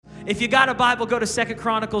If you got a Bible, go to 2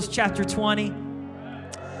 Chronicles chapter 20.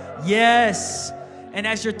 Yes. And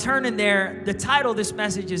as you're turning there, the title of this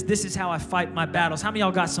message is, This is How I Fight My Battles. How many of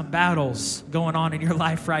y'all got some battles going on in your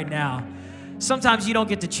life right now? Sometimes you don't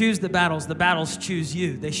get to choose the battles choose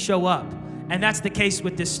you. They show up. And that's the case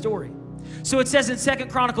with this story. So it says in 2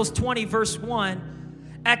 Chronicles 20, verse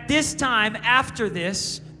 1, at this time, after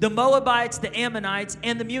this, the Moabites, the Ammonites,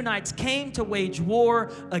 and the Meunites came to wage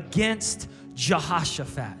war against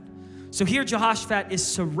Jehoshaphat. So here Jehoshaphat is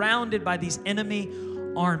surrounded by these enemy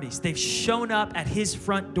armies. They've shown up at his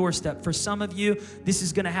front doorstep. For some of you, this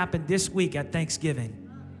is going to happen this week at Thanksgiving.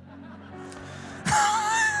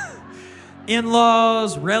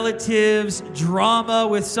 In-laws, relatives, drama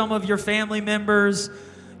with some of your family members.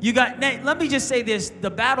 Let me just say this.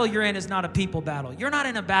 The battle you're in is not a people battle. You're not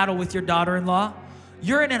in a battle with your daughter-in-law.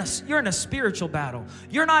 You're in a spiritual battle.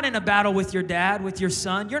 You're not in a battle with your dad, with your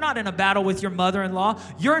son. You're not in a battle with your mother-in-law.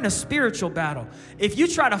 You're in a spiritual battle. If you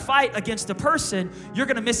try to fight against a person, you're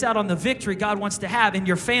going to miss out on the victory God wants to have in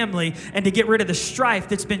your family and to get rid of the strife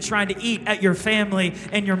that's been trying to eat at your family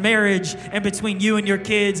and your marriage and between you and your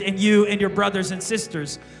kids and you and your brothers and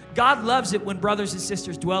sisters. God loves it when brothers and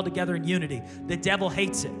sisters dwell together in unity. The devil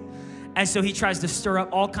hates it. And so he tries to stir up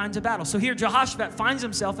all kinds of battles. So here Jehoshaphat finds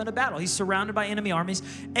himself in a battle. He's surrounded by enemy armies.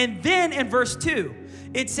 And then in verse 2,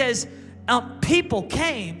 it says, people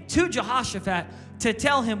came to Jehoshaphat to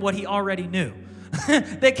tell him what he already knew.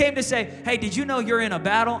 They came to say, hey, did you know you're in a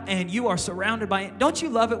battle and you are surrounded by it? Don't you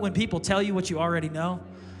love it when people tell you what you already know?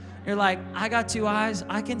 You're like, I got two eyes.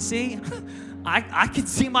 I can see. I can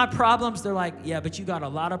see my problems. They're like, yeah, but you got a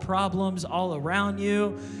lot of problems all around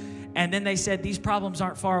you. And then they said, these problems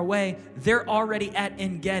aren't far away. They're already at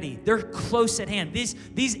En-Gedi. They're close at hand.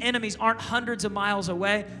 These enemies aren't hundreds of miles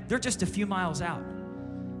away. They're just a few miles out.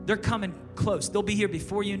 They're coming close. They'll be here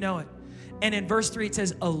before you know it. And in verse 3, it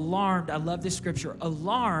says, alarmed. I love this scripture.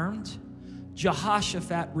 Alarmed,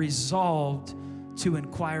 Jehoshaphat resolved to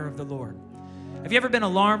inquire of the Lord. Have you ever been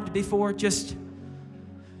alarmed before?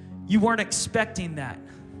 You weren't expecting that.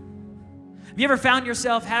 Have you ever found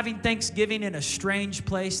yourself having Thanksgiving in a strange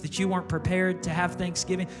place that you weren't prepared to have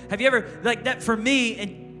Thanksgiving? Have you ever, like that for me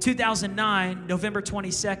in 2009, November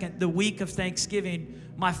 22nd, the week of Thanksgiving,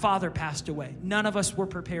 my father passed away. None of us were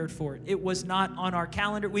prepared for it. It was not on our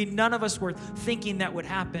calendar. None of us were thinking that would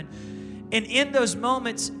happen. And in those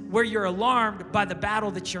moments where you're alarmed by the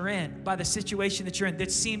battle that you're in, by the situation that you're in, that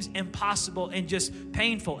seems impossible and just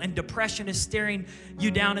painful, and depression is staring you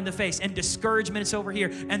down in the face, and discouragement is over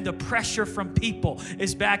here, and the pressure from people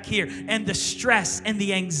is back here, and the stress and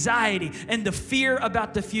the anxiety and the fear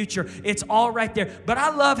about the future, it's all right there. But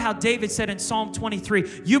I love how David said in Psalm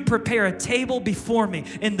 23, you prepare a table before me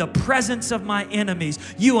in the presence of my enemies.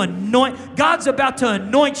 God's about to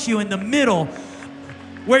anoint you in the middle.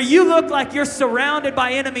 Where you look like you're surrounded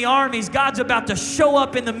by enemy armies, God's about to show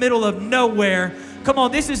up in the middle of nowhere. Come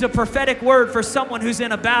on, this is a prophetic word for someone who's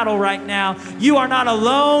in a battle right now. You are not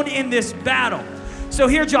alone in this battle. So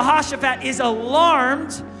here Jehoshaphat is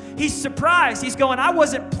alarmed. He's surprised. He's going, I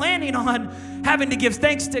wasn't planning on having to give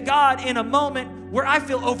thanks to God in a moment where I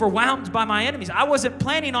feel overwhelmed by my enemies. I wasn't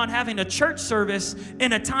planning on having a church service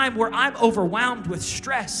in a time where I'm overwhelmed with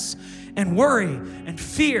stress and worry and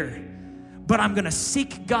fear. But I'm going to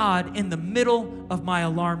seek God in the middle of my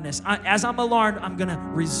alarmness. As I'm alarmed, I'm going to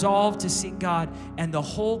resolve to seek God. And the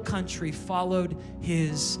whole country followed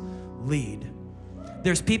his lead.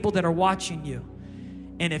 There's people that are watching you.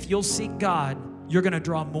 And if you'll seek God, you're going to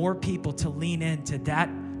draw more people to lean into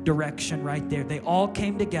that direction right there. They all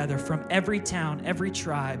came together from every town, every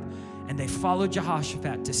tribe, and they followed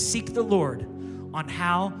Jehoshaphat to seek the Lord on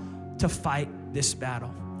how to fight this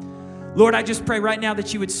battle. Lord, I just pray right now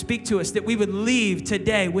that you would speak to us, that we would leave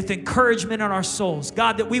today with encouragement in our souls.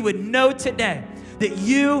 God, that we would know today that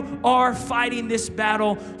you are fighting this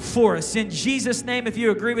battle for us. In Jesus' name, if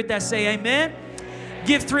you agree with that, say amen.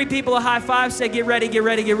 Give 3 people a high five. Say, get ready, get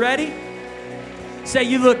ready, get ready. Say,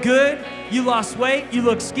 you look good. You lost weight. You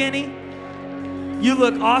look skinny. You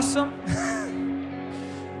look awesome.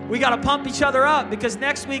 We got to pump each other up, because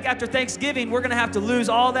next week after Thanksgiving, we're going to have to lose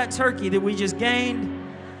all that turkey that we just gained.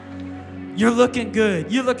 You're looking good.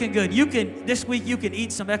 You're looking good. This week you can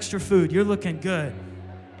eat some extra food. You're looking good.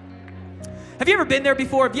 Have you ever been there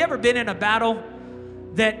before? Have you ever been in a battle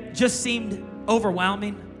that just seemed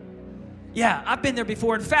overwhelming? Yeah, I've been there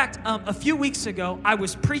before. In fact, a few weeks ago, I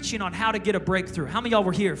was preaching on how to get a breakthrough. How many of y'all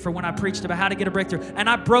were here for when I preached about how to get a breakthrough? And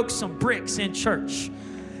I broke some bricks in church.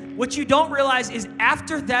 What you don't realize is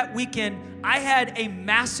after that weekend, I had a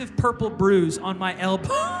massive purple bruise on my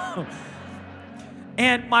elbow.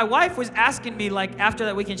 And my wife was asking me, like, after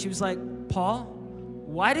that weekend, she was like, Paul,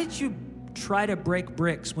 why did you try to break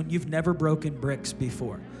bricks when you've never broken bricks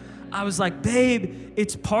before? I was like, babe,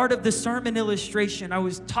 it's part of the sermon illustration. I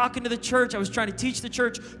was talking to the church. I was trying to teach the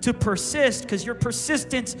church to persist because your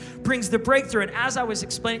persistence brings the breakthrough. And as I was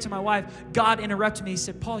explaining to my wife, God interrupted me. He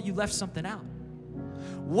said, Paul, you left something out.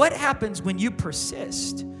 What happens when you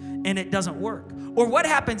persist and it doesn't work? Or what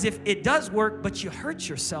happens if it does work, but you hurt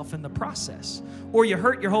yourself in the process? Or you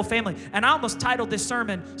hurt your whole family? And I almost titled this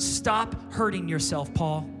sermon, Stop Hurting Yourself,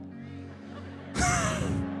 Paul.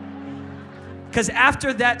 Because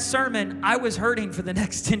after that sermon, I was hurting for the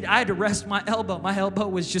next 10 days. I had to rest my elbow. My elbow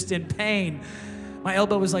was just in pain. My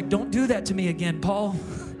elbow was like, don't do that to me again, Paul.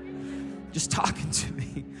 Just talking to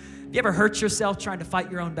me. You ever hurt yourself trying to fight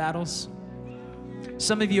your own battles?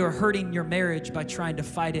 Some of you are hurting your marriage by trying to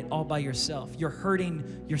fight it all by yourself. You're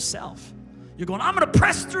hurting yourself. You're going, I'm going to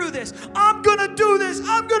press through this. I'm going to do this.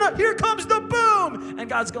 Here comes the boom. And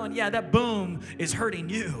God's going, yeah, that boom is hurting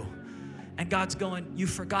you. And God's going, you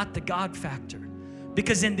forgot the God factor.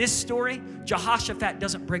 Because in this story, Jehoshaphat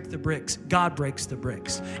doesn't break the bricks. God breaks the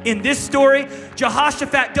bricks. In this story,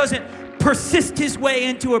 Jehoshaphat doesn't persist his way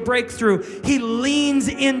into a breakthrough. He leans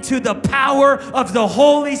into the power of the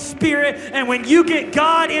Holy Spirit. And when you get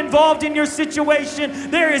God involved in your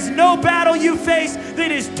situation, there is no battle you face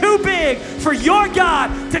that is too big for your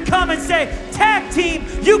God to come and say, tag team,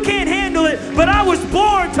 you can't handle it, but I was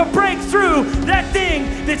born to break through that thing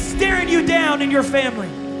that's staring you down in your family.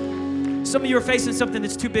 Some of you are facing something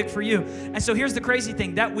that's too big for you. And so here's the crazy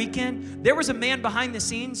thing. That weekend, there was a man behind the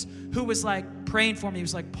scenes who was like praying for me. He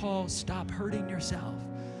was like, Paul, stop hurting yourself.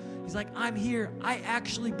 He's like, I'm here.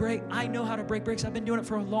 I know how to break bricks. I've been doing it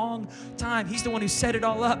for a long time. He's the one who set it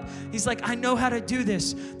all up. He's like, I know how to do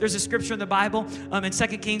this. There's a scripture in the Bible in 2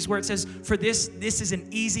 Kings where it says, for this is an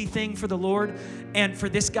easy thing for the Lord. And for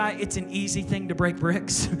this guy, it's an easy thing to break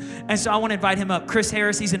bricks. And so I want to invite him up. Chris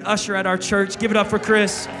Harris, he's an usher at our church. Give it up for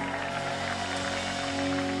Chris.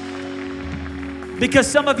 Because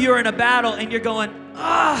some of you are in a battle and you're going,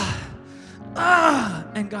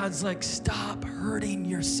 and God's like, stop hurting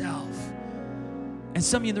yourself. And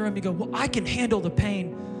some of you in the room, you go, well, I can handle the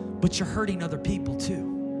pain, but you're hurting other people too.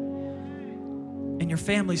 And your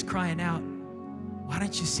family's crying out, why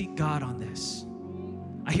don't you seek God on this?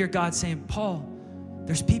 I hear God saying, Paul,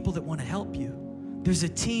 there's people that want to help you. There's a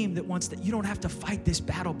team that wants that. You don't have to fight this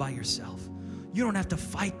battle by yourself. You don't have to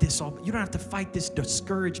fight this all. You don't have to fight this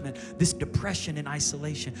discouragement, this depression and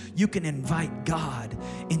isolation. You can invite God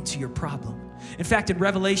into your problem. In fact, in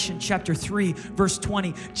Revelation chapter 3, verse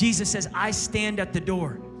 20, Jesus says, I stand at the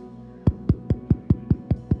door.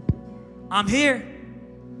 I'm here.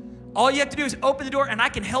 All you have to do is open the door and I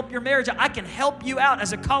can help your marriage. I can help you out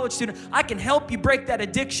as a college student. I can help you break that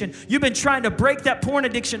addiction. You've been trying to break that porn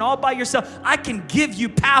addiction all by yourself. I can give you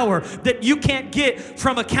power that you can't get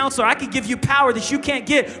from a counselor. I can give you power that you can't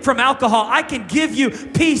get from alcohol. I can give you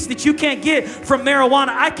peace that you can't get from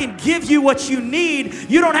marijuana. I can give you what you need.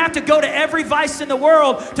 You don't have to go to every vice in the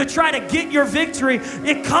world to try to get your victory.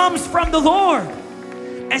 It comes from the Lord.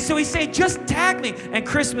 And so he said, just tag me. And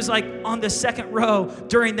Chris was like on the second row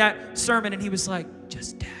during that sermon. And he was like,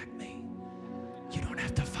 just tag me. You don't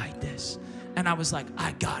have to fight this. And I was like,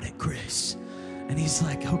 I got it, Chris. And he's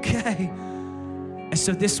like, okay. And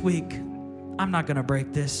so this week, I'm not going to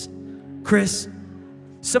break this. Chris,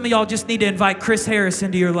 some of y'all just need to invite Chris Harris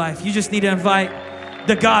into your life. You just need to invite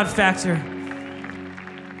the God factor.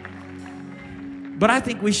 But I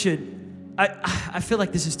think we should, I feel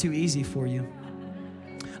like this is too easy for you.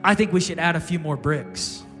 I think we should add a few more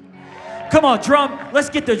bricks. Come on, drum. Let's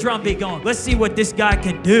get the drum beat going. Let's see what this guy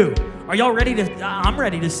can do. Are y'all ready to? I'm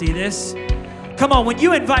ready to see this. Come on, when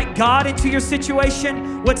you invite God into your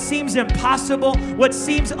situation, what seems impossible, what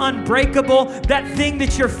seems unbreakable, that thing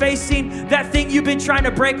that you're facing, that thing you've been trying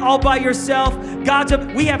to break all by yourself,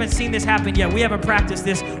 we haven't seen this happen yet. We haven't practiced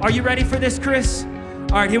this. Are you ready for this, Chris?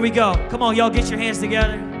 All right, here we go. Come on, y'all get your hands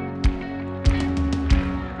together.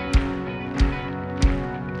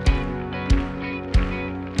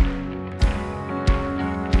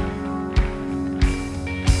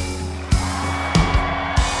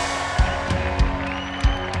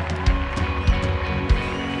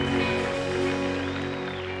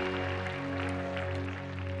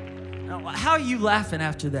 How are you laughing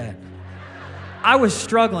after that? I was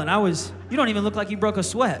struggling. You don't even look like you broke a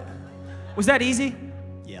sweat. Was that easy?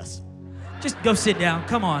 Yes. Just go sit down.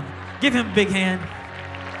 Come on. Give him a big hand.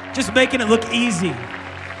 Just making it look easy.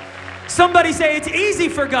 Somebody say it's easy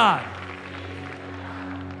for God.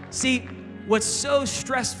 See, what's so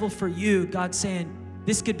stressful for you, God's saying,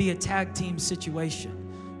 this could be a tag team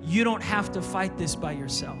situation. You don't have to fight this by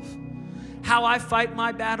yourself. How I fight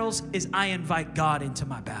my battles is I invite God into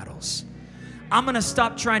my battles. I'm going to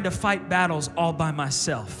stop trying to fight battles all by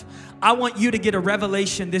myself. I want you to get a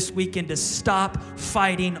revelation this weekend to stop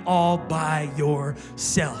fighting all by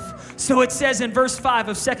yourself. So it says in verse 5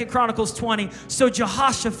 of 2 Chronicles 20, so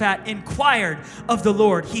Jehoshaphat inquired of the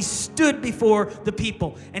Lord. He stood before the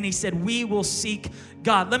people and he said, we will seek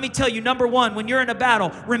God. Let me tell you, number one, when you're in a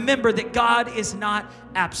battle, remember that God is not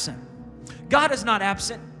absent. God is not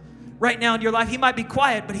absent right now in your life. He might be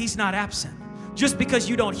quiet, but he's not absent. Just because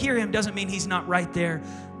you don't hear him doesn't mean he's not right there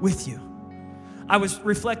with you. I was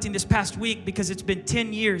reflecting this past week because it's been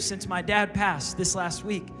 10 years since my dad passed this last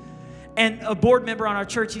week. And a board member on our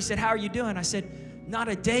church, he said, how are you doing? I said, not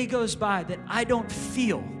a day goes by that I don't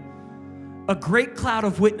feel a great cloud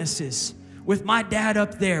of witnesses with my dad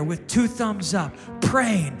up there with 2 thumbs up,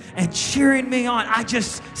 praying and cheering me on. I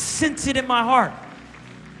just sense it in my heart.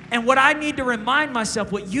 And what I need to remind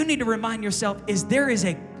myself, what you need to remind yourself is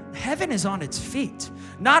heaven is on its feet.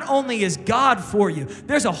 Not only is God for you,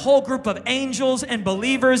 there's a whole group of angels and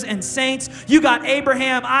believers and saints. You got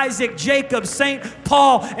Abraham, Isaac, Jacob, St.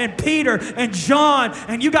 Paul, and Peter, and John,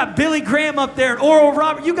 and you got Billy Graham up there, and Oral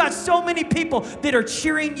Robert. You got so many people that are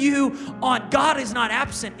cheering you on. God is not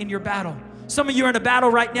absent in your battle. Some of you are in a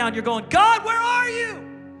battle right now, and you're going, God, where are you?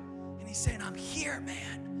 And he's saying, I'm here,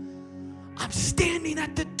 man. I'm standing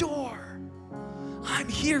at the door. I'm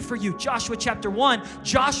here for you. Joshua chapter 1,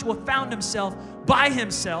 Joshua found himself by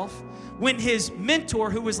himself when his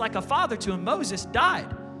mentor, who was like a father to him, Moses,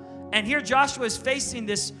 died. And here Joshua is facing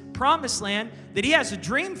this promised land that he has a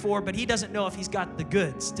dream for, but he doesn't know if he's got the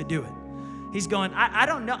goods to do it. He's going, I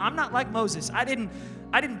don't know. I'm not like Moses. I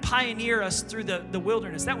didn't pioneer us through the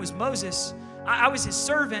wilderness. That was Moses. I was his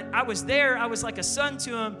servant. I was there. I was like a son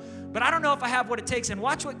to him. But I don't know if I have what it takes. And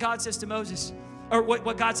watch what God says to Moses. Or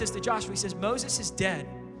what God says to Joshua. He says, Moses is dead.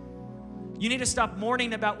 You need to stop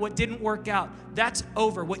mourning about what didn't work out. That's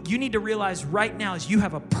over. What you need to realize right now is you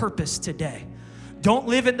have a purpose today. Don't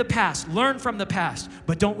live in the past. Learn from the past,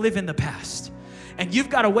 but don't live in the past. And you've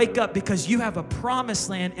got to wake up because you have a promised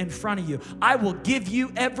land in front of you. I will give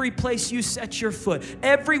you every place you set your foot.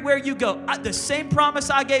 Everywhere you go. The same promise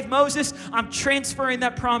I gave Moses, I'm transferring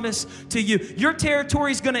that promise to you. Your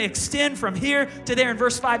territory is going to extend from here to there. In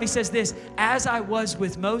verse 5, he says this, as I was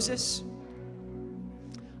with Moses,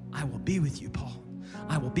 I will be with you, Paul.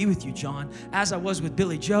 I will be with you, John. As I was with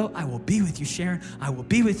Billy Joe, I will be with you, Sharon. I will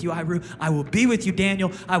be with you, Iru. I will be with you,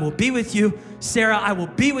 Daniel. I will be with you, Sarah. I will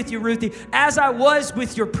be with you, Ruthie. As I was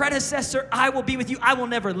with your predecessor, I will be with you. I will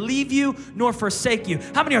never leave you nor forsake you.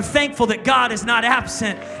 How many are thankful that God is not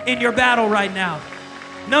absent in your battle right now?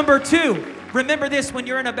 Number 2, remember this, when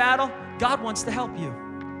you're in a battle, God wants to help you.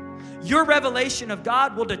 Your revelation of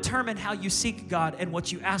God will determine how you seek God and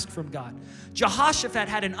what you ask from God. Jehoshaphat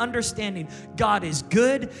had an understanding, God is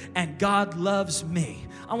good and God loves me.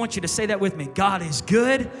 I want you to say that with me. God is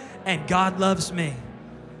good and God loves me.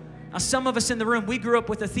 Now, some of us in the room, we grew up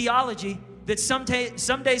with a theology that some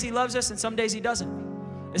days he loves us and some days he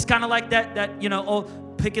doesn't. It's kind of like that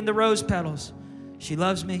old picking the rose petals. She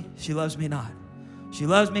loves me not. She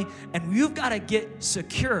loves me. And you've got to get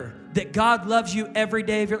secure that God loves you every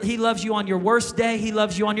day. He loves you on your worst day. He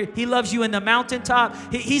loves you in the mountaintop.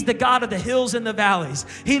 He's the God of the hills and the valleys.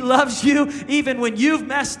 He loves you even when you've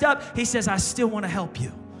messed up. He says, I still want to help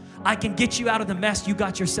you. I can get you out of the mess you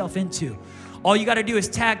got yourself into. All you got to do is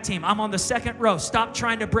tag team. I'm on the second row. Stop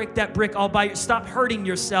trying to break that brick all by yourself. Stop hurting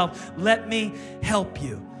yourself. Let me help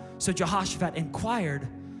you. So Jehoshaphat inquired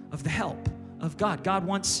of the help of God. God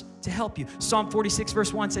wants to help you. Psalm 46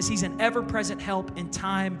 verse 1 says he's an ever-present help in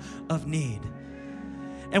time of need.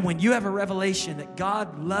 And when you have a revelation that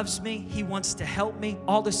God loves me, he wants to help me,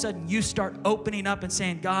 all of a sudden you start opening up and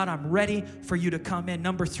saying, God, I'm ready for you to come in.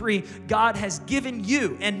 Number 3, God has given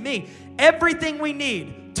you and me everything we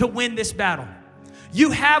need to win this battle.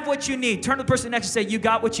 You have what you need. Turn to the person next to you and say, you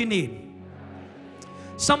got what you need.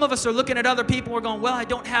 Some of us are looking at other people, we're going, well, I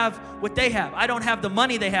don't have what they have. I don't have the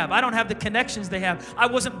money they have. I don't have the connections they have. I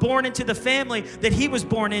wasn't born into the family that he was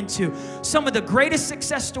born into. Some of the greatest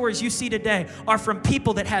success stories you see today are from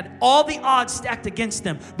people that had all the odds stacked against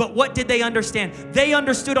them. But what did they understand? They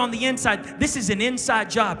understood on the inside, this is an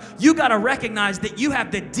inside job. You got to recognize that you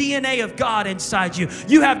have the DNA of God inside you.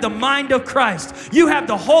 You have the mind of Christ. You have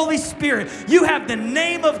the Holy Spirit. You have the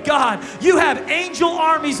name of God. You have angel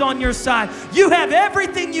armies on your side. You have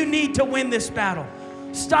everything you need to win this battle.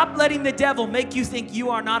 Stop letting the devil make you think you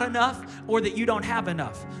are not enough or that you don't have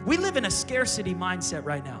enough. We live in a scarcity mindset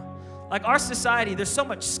right now. Like our society, there's so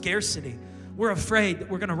much scarcity. we're afraid that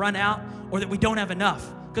we're going to run out or that we don't have enough.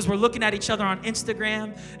 Because we're looking at each other on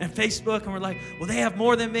Instagram and Facebook and we're like, well, they have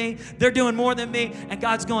more than me. They're doing more than me. And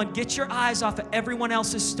God's going, get your eyes off of everyone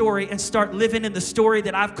else's story and start living in the story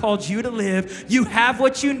that I've called you to live. You have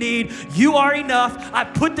what you need. You are enough. I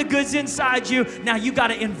put the goods inside you. Now you got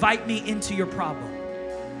to invite me into your problem.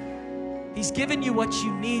 He's given you what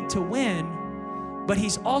you need to win, but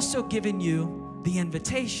he's also given you the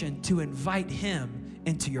invitation to invite him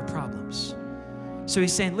into your problems. So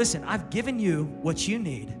he's saying, listen, I've given you what you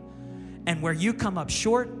need, and where you come up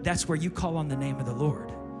short, that's where you call on the name of the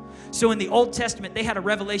Lord. So in the Old Testament, they had a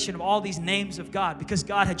revelation of all these names of God because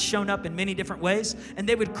God had shown up in many different ways, and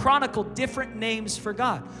they would chronicle different names for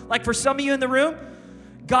God. Like for some of you in the room,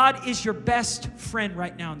 God is your best friend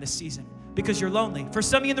right now in this season because you're lonely. For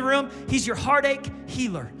some of you in the room, he's your heartache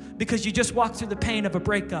healer because you just walked through the pain of a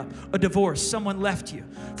breakup, a divorce, someone left you.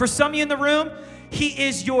 For some of you in the room, He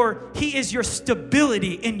is your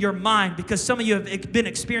stability in your mind because some of you have been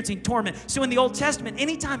experiencing torment. So in the Old Testament,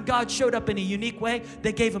 anytime God showed up in a unique way,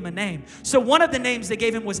 they gave him a name. So one of the names they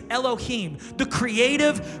gave him was Elohim, the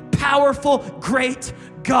creative, powerful, great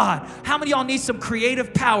God. How many of y'all need some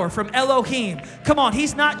creative power from Elohim? Come on,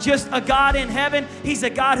 he's not just a God in heaven. He's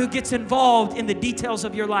a God who gets involved in the details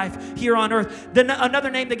of your life here on earth. Then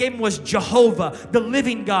another name they gave him was Jehovah, the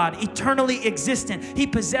living God, eternally existent. He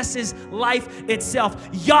possesses life itself.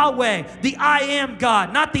 Yahweh, the I am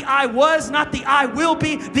God, not the I was, not the I will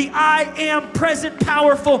be, the I am present,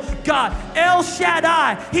 powerful God. El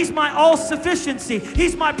Shaddai, he's my all-sufficiency.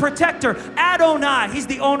 He's my protector. Adonai, he's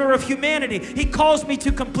the owner of humanity. He calls me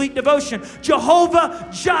to complete devotion. Jehovah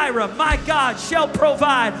Jireh, my God, shall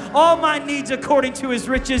provide all my needs according to his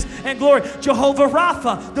riches and glory. Jehovah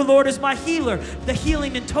Rapha, the Lord is my healer. The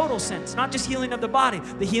healing in total sense, not just healing of the body,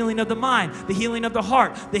 the healing of the mind, the healing of the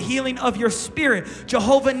heart, the healing of your spirit.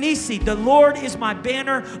 Jehovah Nisi, the Lord is my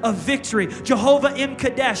banner of victory. Jehovah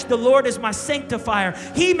M'Kadesh, the Lord is my sanctifier.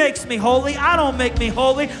 He makes me holy. I don't make me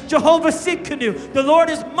holy. Jehovah Sidkenu, the Lord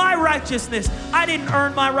is my righteousness. I didn't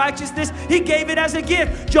earn my righteousness. He gave it as a gift.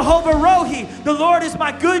 Jehovah Rohi, the Lord is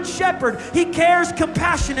my good shepherd. He cares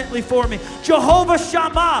compassionately for me. Jehovah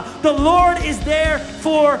Shammah, the Lord is there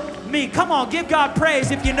for me. Come on, give God praise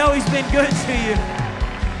if you know he's been good to you.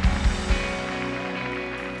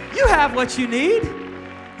 You have what you need.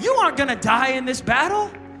 You aren't going to die in this battle.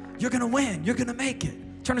 You're going to win. You're going to make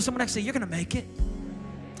it. Turn to someone next and say, you're going to make it.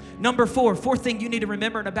 Number fourth thing you need to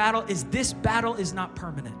remember in a battle is this battle is not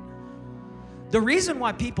permanent. The reason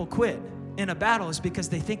why people quit in a battle is because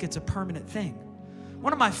they think it's a permanent thing.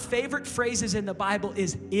 One of my favorite phrases in the Bible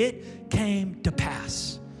is, it came to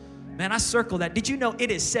pass. Man, I circle that. Did you know it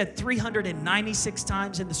is said 396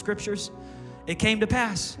 times in the scriptures? It came to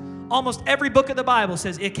pass. Almost every book of the Bible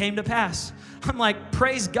says it came to pass. I'm like,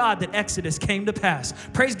 praise God that Exodus came to pass.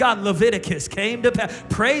 Praise God Leviticus came to pass.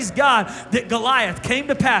 Praise God that Goliath came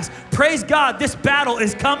to pass. Praise God this battle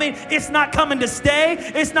is coming. It's not coming to stay.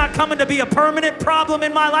 It's not coming to be a permanent problem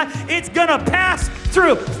in my life. It's gonna pass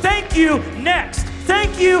through. Thank you, next.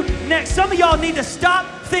 Thank you, next. Some of y'all need to stop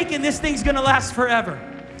thinking this thing's gonna last forever.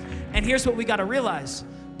 And here's what we gotta realize.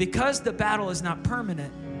 Because the battle is not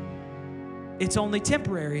permanent, it's only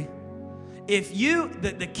temporary.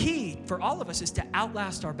 The key for all of us is to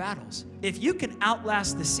outlast our battles. If you can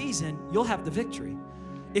outlast the season, you'll have the victory.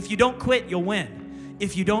 If you don't quit, you'll win.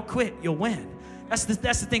 If you don't quit, you'll win. That's the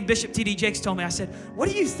thing Bishop T.D. Jakes told me. I said, what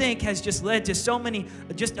do you think has just led to so many,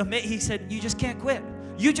 he said, you just can't quit.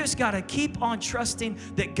 You just got to keep on trusting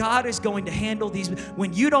that God is going to handle these.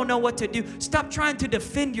 When you don't know what to do, stop trying to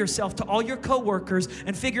defend yourself to all your coworkers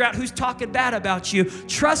and figure out who's talking bad about you.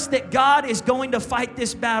 Trust that God is going to fight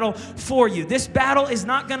this battle for you. This battle is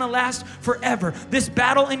not going to last forever. This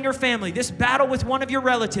battle in your family, this battle with one of your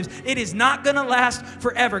relatives, it is not going to last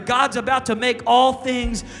forever. God's about to make all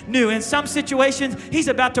things new. In some situations, he's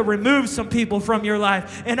about to remove some people from your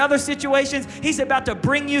life. In other situations, he's about to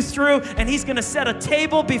bring you through, and he's going to set a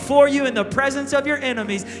table before you in the presence of your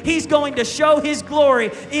enemies. He's going to show his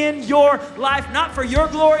glory in your life, not for your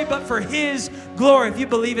glory, but for his glory. If you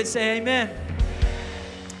believe it, say amen.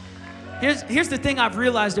 Here's the thing I've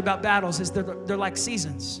realized about battles is they're like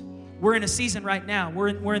seasons. We're in a season right now.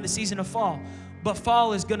 We're in the season of fall, but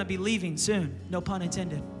fall is going to be leaving soon. No pun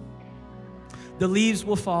intended. The leaves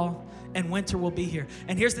will fall and winter will be here.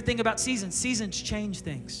 And here's the thing about seasons. Seasons change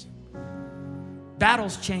things.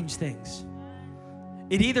 Battles change things.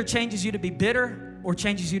 It either changes you to be bitter or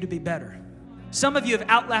changes you to be better. Some of you have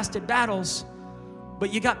outlasted battles,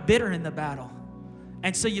 but you got bitter in the battle.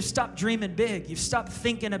 And so you've stopped dreaming big. You've stopped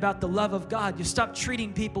thinking about the love of God. You've stopped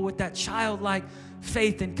treating people with that childlike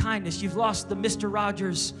faith and kindness. You've lost the Mr.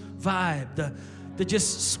 Rogers vibe, the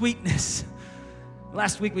just sweetness.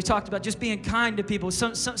 Last week we talked about just being kind to people.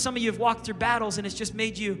 Some of you have walked through battles and it's just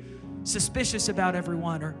made you suspicious about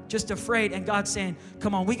everyone or just afraid. And God's saying,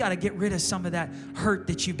 come on, we got to get rid of some of that hurt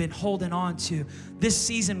that you've been holding on to. This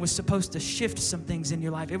season was supposed to shift some things in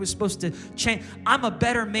your life. It was supposed to change. I'm a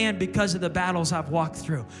better man because of the battles I've walked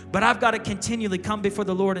through. But I've got to continually come before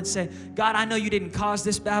the Lord and say, God, I know you didn't cause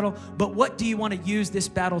this battle, but what do you want to use this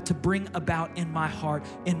battle to bring about in my heart,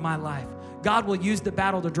 in my life? God will use the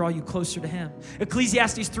battle to draw you closer to Him.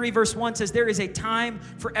 Ecclesiastes 3 verse 1 says, there is a time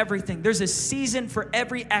for everything. There's a season for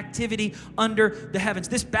every activity under the heavens.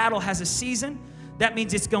 This battle has a season. That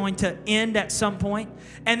means it's going to end at some point.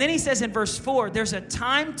 And then he says in verse 4, there's a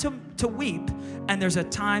time to weep and there's a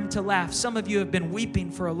time to laugh. Some of you have been weeping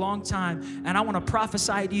for a long time, and I want to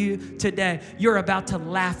prophesy to you today, you're about to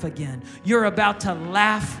laugh again. You're about to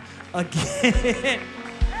laugh again.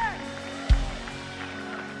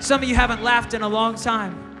 Some of you haven't laughed in a long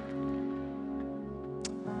time.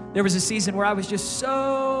 There was a season where I was just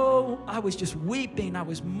weeping, I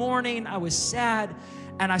was mourning, I was sad.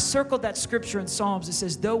 And I circled that scripture in Psalms. It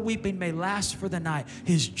says, though weeping may last for the night,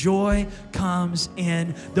 His joy comes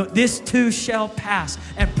in. This too shall pass.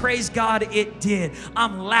 And praise God, it did.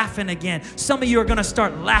 I'm laughing again. Some of you are going to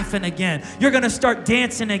start laughing again. You're going to start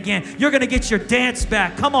dancing again. You're going to get your dance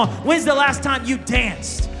back. Come on. When's the last time you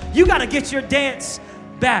danced? You got to get your dance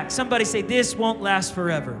back. Somebody say, this won't last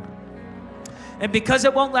forever. And because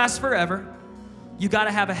it won't last forever, you got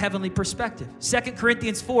to have a heavenly perspective. 2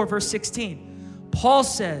 Corinthians 4 verse 16. Paul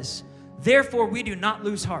says, therefore we do not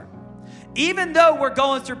lose heart. Even though we're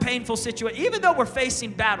going through painful situations, even though we're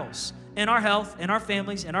facing battles in our health, in our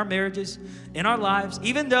families, in our marriages, in our lives,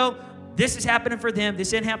 even though this is happening for them,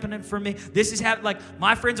 this ain't happening for me, this is happening, like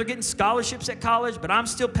my friends are getting scholarships at college, but I'm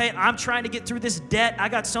still paying, I'm trying to get through this debt, I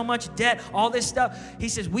got so much debt, all this stuff. He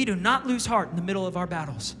says, we do not lose heart in the middle of our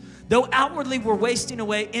battles. Though outwardly we're wasting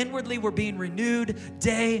away, inwardly we're being renewed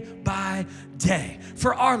day by day.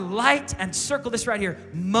 For our light, and circle this right here,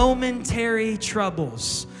 momentary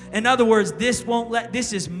troubles. In other words, this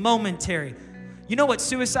is momentary. You know what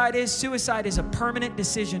suicide is? Suicide is a permanent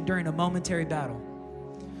decision during a momentary battle.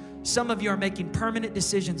 Some of you are making permanent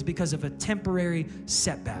decisions because of a temporary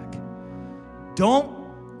setback.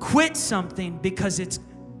 Don't quit something because it's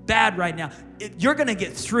bad right now. You're going to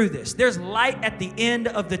get through this. There's light at the end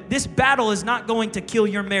of this battle is not going to kill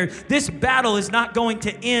your marriage. This battle is not going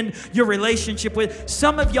to end your relationship with.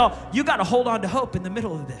 Some of y'all, you got to hold on to hope in the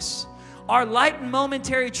middle of this. Our light and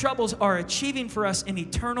momentary troubles are achieving for us an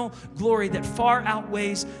eternal glory that far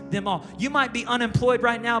outweighs them all. You might be unemployed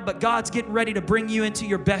right now, but God's getting ready to bring you into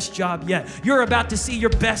your best job yet. You're about to see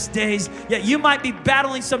your best days yet. You might be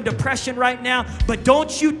battling some depression right now, but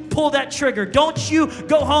don't you pull that trigger. Don't you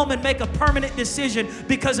go home and make a permanent decision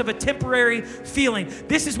because of a temporary feeling.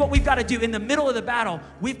 This is what we've got to do. In the middle of the battle,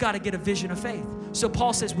 we've got to get a vision of faith. So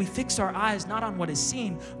Paul says we fix our eyes not on what is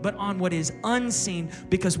seen, but on what is unseen,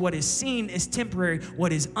 because what is seen is temporary.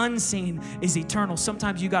 What is unseen is eternal.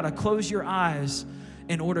 Sometimes you got to close your eyes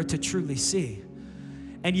in order to truly see.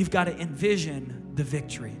 And you've got to envision the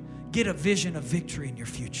victory. Get a vision of victory in your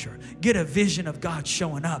future. Get a vision of God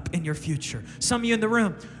showing up in your future. Some of you in the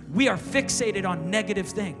room, we are fixated on negative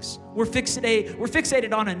things. We're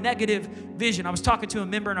fixated on a negative vision. I was talking to a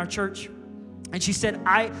member in our church, and she said,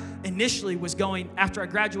 I initially was going, after I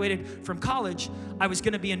graduated from college, I was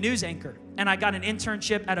going to be a news anchor. And I got an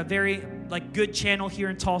internship at a very good channel here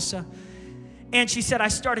in Tulsa. And she said, I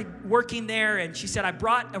started working there, and she said, I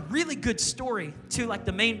brought a really good story to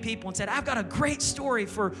the main people and said, I've got a great story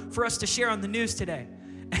for us to share on the news today.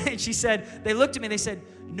 And she said, they looked at me and they said,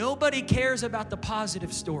 nobody cares about the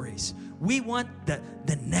positive stories. We want the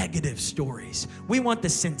negative stories. We want the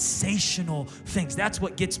sensational things. That's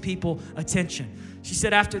what gets people attention. She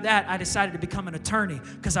said, after that, I decided to become an attorney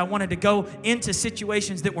because I wanted to go into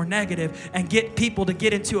situations that were negative and get people to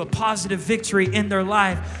get into a positive victory in their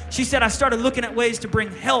life. She said, I started looking at ways to bring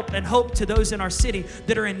help and hope to those in our city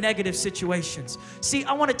that are in negative situations. See,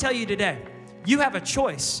 I want to tell you today, you have a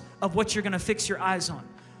choice of what you're going to fix your eyes on.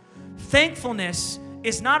 Thankfulness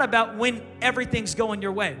is not about when everything's going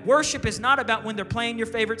your way. Worship is not about when they're playing your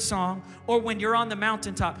favorite song or when you're on the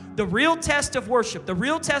mountaintop. The real test of worship, the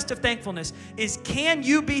real test of thankfulness is, can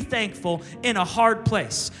you be thankful in a hard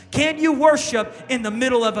place? Can you worship in the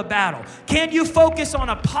middle of a battle? Can you focus on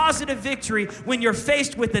a positive victory when you're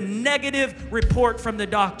faced with a negative report from the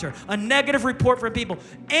doctor, a negative report from people?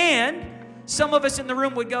 And some of us in the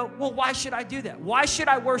room would go, well, why should I do that? Why should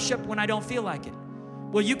I worship when I don't feel like it?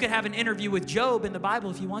 Well, you can have an interview with Job in the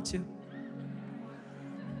Bible if you want to.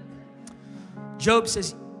 Job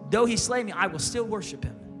says, though he slay me, I will still worship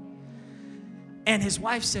him. And his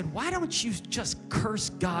wife said, why don't you just curse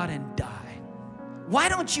God and die? Why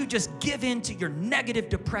don't you just give in to your negative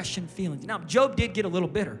depression feelings? Now, Job did get a little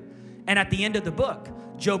bitter. And at the end of the book,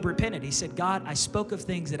 Job repented. He said, God, I spoke of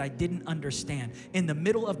things that I didn't understand. In the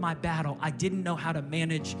middle of my battle, I didn't know how to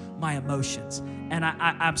manage my emotions. And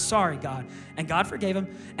I'm sorry, God. And God forgave him.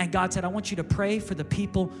 And God said, I want you to pray for the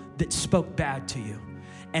people that spoke bad to you.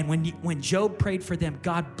 And when Job prayed for them,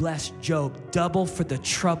 God blessed Job double for the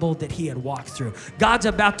trouble that he had walked through. God's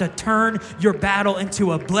about to turn your battle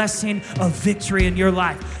into a blessing of victory in your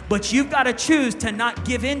life. But you've got to choose to not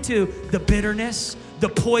give into the bitterness, the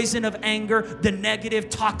poison of anger, the negative,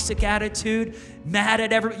 toxic attitude, mad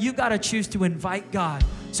at everyone. You've got to choose to invite God.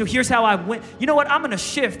 So here's how I win. You know what? I'm going to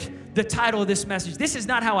shift the title of this message. This is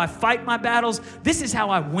not how I fight my battles. This is how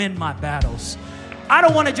I win my battles. I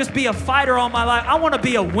don't want to just be a fighter all my life. I want to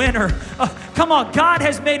be a winner. Come on, God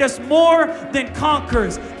has made us more than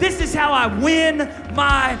conquerors. This is how I win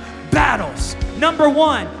my battles. Number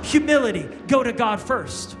one, humility. Go to God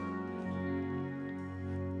first.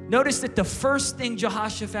 Notice that the first thing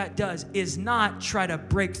Jehoshaphat does is not try to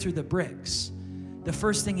break through the bricks. The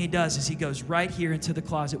first thing he does is he goes right here into the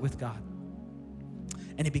closet with God.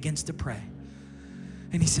 And he begins to pray.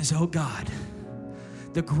 And he says, oh God,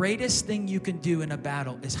 the greatest thing you can do in a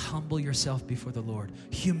battle is humble yourself before the Lord.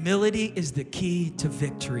 Humility is the key to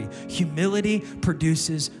victory. Humility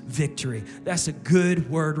produces victory. That's a good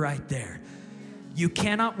word right there. You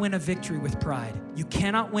cannot win a victory with pride. You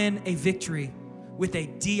cannot win a victory with a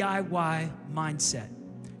DIY mindset.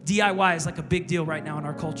 DIY is like a big deal right now in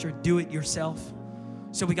our culture. Do it yourself.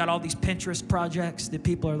 So we got all these Pinterest projects that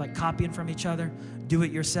people are like copying from each other. Do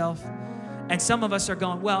it yourself. And some of us are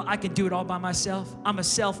going, well, I can do it all by myself. I'm a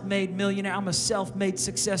self-made millionaire. I'm a self-made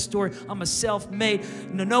success story. I'm a self-made,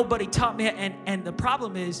 nobody taught me. And the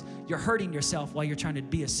problem is you're hurting yourself while you're trying to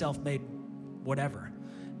be a self-made whatever.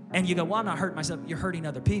 And you go, well, I'm not hurting myself. You're hurting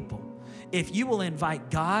other people. If you will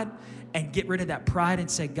invite God and get rid of that pride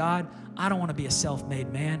and say, God, I don't want to be a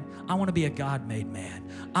self-made man. I want to be a God-made man.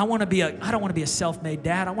 I don't want to be a self-made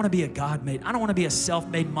dad. I want to be a God-made. I don't want to be a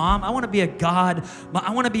self-made mom. I want to be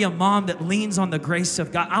I want to be a mom that leans on the grace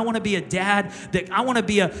of God. I want to be a dad I want to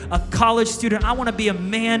be a college student. I want to be a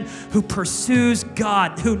man who pursues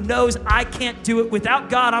God, who knows I can't do it. Without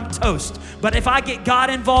God, I'm toast. But if I get God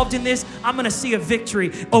involved in this, I'm going to see a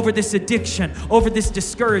victory over this addiction, over this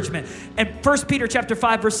discouragement. And 1 Peter chapter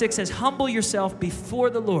 5, verse 6 says, humble yourself before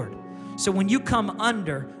the Lord. So when you come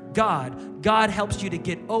under God, God helps you to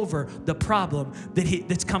get over the problem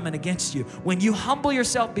that's coming against you. When you humble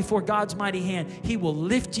yourself before God's mighty hand, He will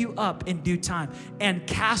lift you up in due time and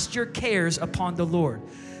cast your cares upon the Lord.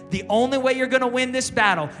 The only way you're going to win this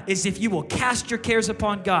battle is if you will cast your cares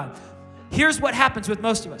upon God. Here's what happens with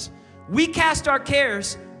most of us. We cast our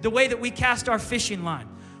cares the way that we cast our fishing line.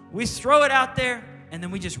 We throw it out there and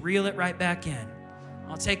then we just reel it right back in.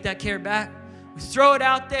 I'll take that care back. We throw it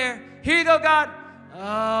out there. Here you go, God.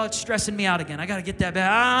 Oh, it's stressing me out again. I got to get that back.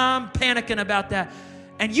 I'm panicking about that.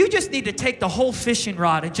 And you just need to take the whole fishing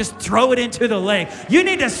rod and just throw it into the lake. You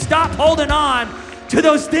need to stop holding on to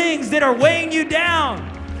those things that are weighing you down.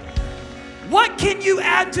 What can you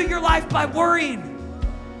add to your life by worrying?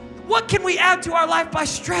 What can we add to our life by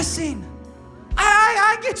stressing?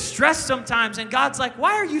 I get stressed sometimes, and God's like,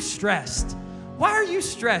 why are you stressed? Why are you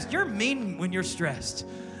stressed? You're mean when you're stressed.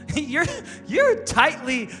 You're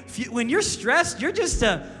tightly, when you're stressed, you're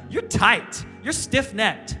tight. You're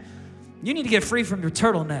stiff-necked. You need to get free from your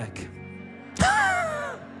turtleneck.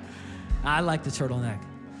 I like the turtleneck.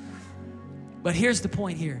 But here's the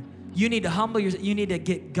point here. You need to humble yourself. You need to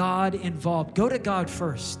get God involved. Go to God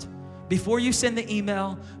first. Before you send the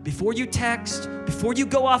email, before you text, before you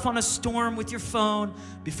go off on a storm with your phone,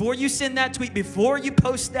 before you send that tweet, before you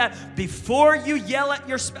post that, before you yell at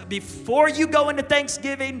your spouse, before you go into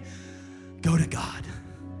Thanksgiving, go to God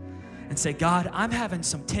and say, God, I'm having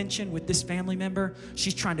some tension with this family member.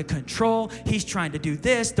 She's trying to control. He's trying to do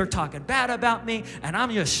this. They're talking bad about me, and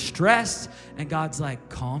I'm just stressed. And God's like,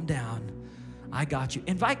 calm down. I got you.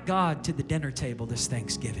 Invite God to the dinner table this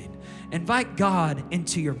Thanksgiving. Invite God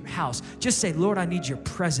into your house. Just say, Lord, I need your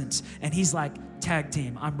presence. And He's like, tag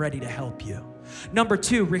team, I'm ready to help you. Number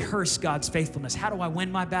 2, rehearse God's faithfulness. How do I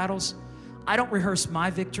win my battles? I don't rehearse my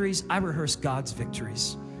victories. I rehearse God's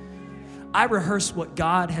victories. I rehearse what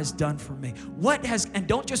God has done for me. And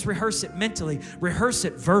don't just rehearse it mentally, rehearse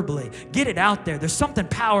it verbally. Get it out there. There's something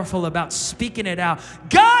powerful about speaking it out.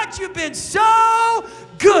 God, you've been so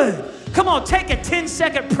good. Come on, take a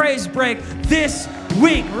 10-second praise break this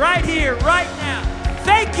week, right here, right now.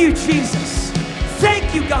 Thank you, Jesus.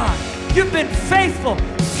 Thank you, God. You've been faithful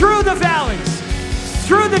through the valleys,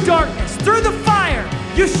 through the darkness, through the fire.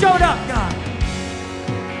 You showed up, God.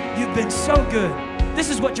 You've been so good. This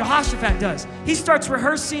is what Jehoshaphat does. He starts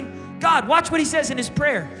rehearsing God. Watch what he says in his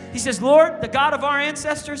prayer. He says, Lord, the God of our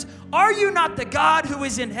ancestors, are you not the God who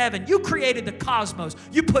is in heaven? You created the cosmos.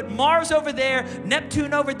 You put Mars over there,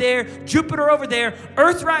 Neptune over there, Jupiter over there,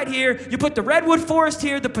 Earth right here. You put the redwood forest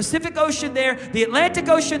here, the Pacific Ocean there, the Atlantic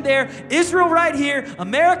Ocean there, Israel right here,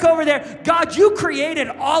 America over there. God, you created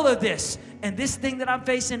all of this. And this thing that I'm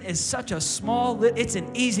facing is such a it's an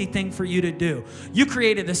easy thing for you to do. You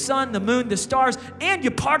created the sun, the moon, the stars, and you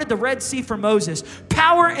parted the Red Sea for Moses.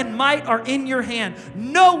 Power and might are in your hand.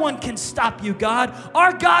 No one can stop you, God.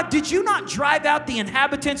 Our God, did you not drive out the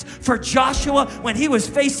inhabitants for Joshua when he was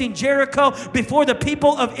facing Jericho before the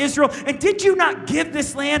people of Israel? And did you not give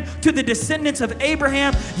this land to the descendants of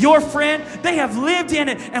Abraham, your friend? They have lived in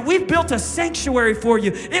it, and we've built a sanctuary for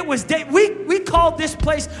you. We called this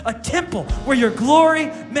place a temple where your glory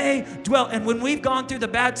may dwell. And when we've gone through the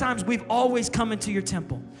bad times, we've always come into your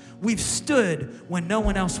temple. We've stood when no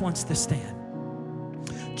one else wants to stand.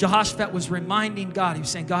 Jehoshaphat was reminding God. He was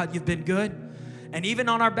saying, God, you've been good. And even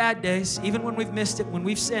on our bad days, even when we've missed it, when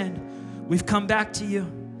we've sinned, we've come back to you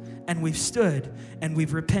and we've stood and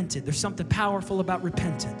we've repented. There's something powerful about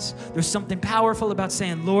repentance. There's something powerful about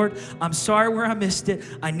saying, Lord, I'm sorry where I missed it.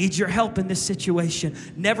 I need your help in this situation.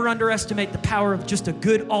 Never underestimate the power of just a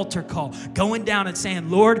good altar call. Going down and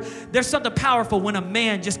saying, Lord, there's something powerful when a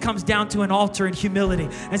man just comes down to an altar in humility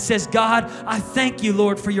and says, God, I thank you,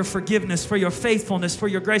 Lord, for your forgiveness, for your faithfulness, for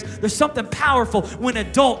your grace. There's something powerful when an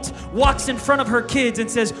adult walks in front of her kids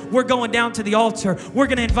and says, we're going down to the altar. We're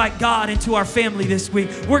going to invite God into our family this week.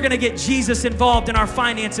 We're going to get Jesus involved in our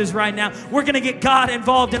finances right now. We're going to get God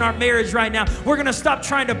involved in our marriage right now. We're going to stop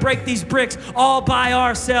trying to break these bricks all by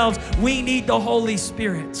ourselves. We need the Holy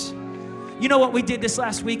Spirit. You know what we did this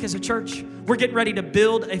last week as a church? We're getting ready to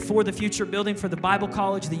build a For the Future building for the Bible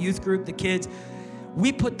college, the youth group, the kids.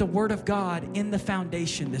 We put the Word of God in the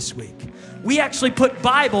foundation this week. We actually put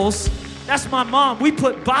Bibles, that's my mom, we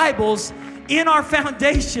put Bibles in our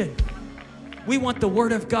foundation. We want the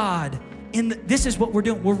Word of God this is what we're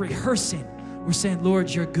doing. We're rehearsing. We're saying, Lord,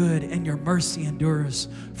 you're good and your mercy endures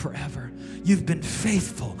forever. You've been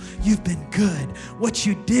faithful. You've been good. What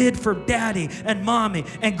you did for daddy and mommy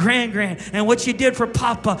and grand and what you did for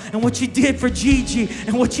papa and what you did for Gigi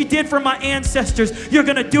and what you did for my ancestors, you're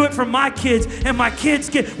going to do it for my kids and my kids'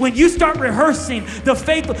 kids. When you start rehearsing the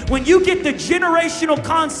faithful, when you get the generational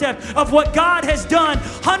concept of what God has done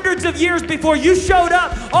hundreds of years before you showed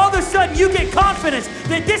up, all of a sudden you get confidence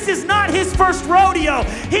that this is not his first rodeo.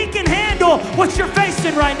 He can handle what you're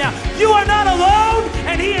facing right now. You are not alone,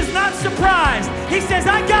 and he is not surprised. He says,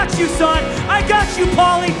 I got you, son. I got you,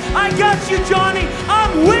 Paulie. I got you, Johnny.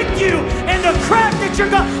 I'm with you. And the crack that you're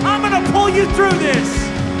going, I'm going to pull you through this.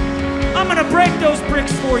 I'm going to break those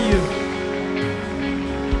bricks for you.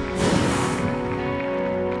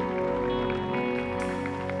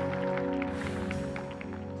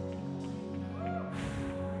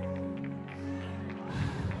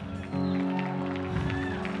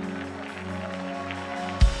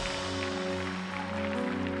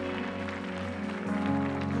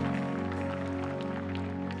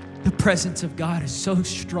 The presence of God is so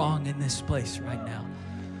strong in this place right now.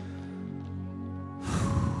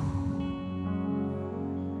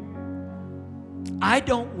 I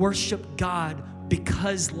don't worship God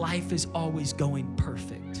because life is always going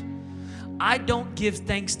perfect. I don't give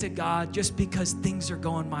thanks to God just because things are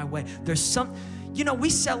going my way. We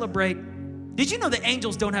celebrate. Did you know the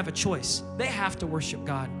angels don't have a choice? They have to worship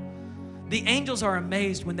God. The angels are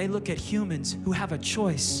amazed when they look at humans who have a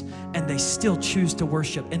choice and they still choose to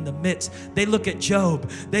worship in the midst. They look at Job.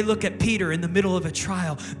 They look at Peter in the middle of a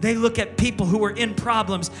trial. They look at people who are in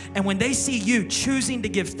problems. And when they see you choosing to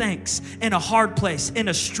give thanks in a hard place, in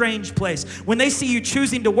a strange place, when they see you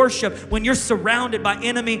choosing to worship when you're surrounded by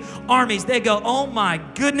enemy armies, they go, oh my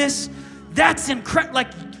goodness, that's incredible.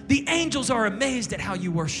 Like the angels are amazed at how you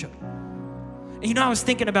worship. And I was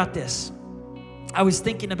thinking about this. I was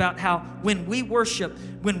thinking about how when we worship,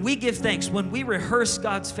 when we give thanks, when we rehearse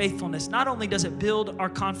God's faithfulness, not only does it build our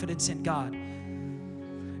confidence in God,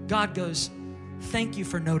 God goes, thank you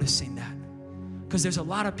for noticing that. Because there's a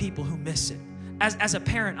lot of people who miss it. As a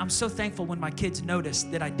parent, I'm so thankful when my kids notice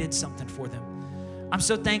that I did something for them. I'm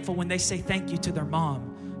so thankful when they say thank you to their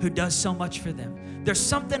mom who does so much for them. There's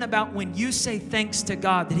something about when you say thanks to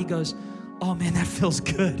God that he goes, oh man, that feels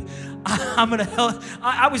good. I'm gonna help.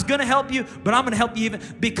 I was gonna help you, but I'm gonna help you even,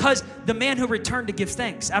 because the man who returned to give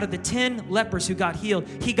thanks, out of the 10 lepers who got healed,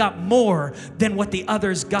 he got more than what the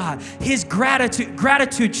others got. His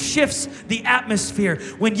gratitude shifts the atmosphere.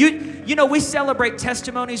 When you know, we celebrate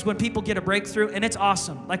testimonies when people get a breakthrough, and it's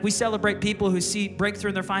awesome. Like, we celebrate people who see breakthrough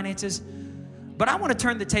in their finances. But I want to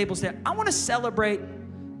turn the tables there. I want to celebrate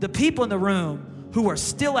the people in the room who are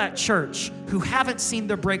still at church, who haven't seen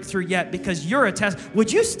their breakthrough yet, because you're a test.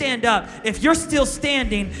 Would you stand up if you're still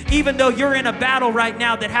standing, even though you're in a battle right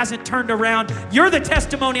now that hasn't turned around? You're the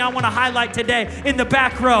testimony I want to highlight today in the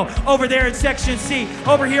back row, over there in section C,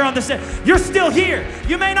 over here on the set. You're still here.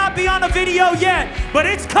 You may not be on a video yet, but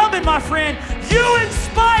it's coming, my friend. You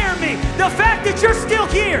inspire me. The fact that you're still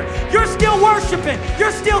here, you're still worshiping,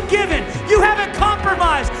 you're still giving, you haven't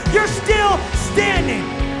compromised, you're still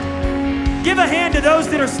standing. Give a hand to those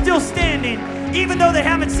that are still standing, even though they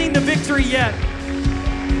haven't seen the victory yet.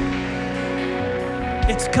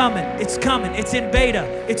 It's coming, it's coming, it's in beta,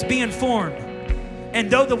 it's being formed. And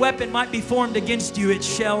though the weapon might be formed against you, it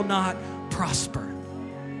shall not prosper.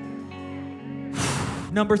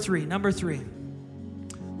 Number three,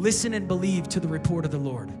 listen and believe to the report of the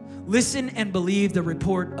Lord. Listen and believe the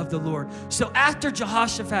report of the Lord. So after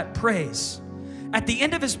Jehoshaphat prays, at the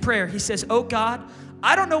end of his prayer, he says, oh God,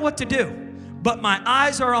 I don't know what to do, but my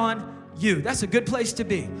eyes are on you. That's a good place to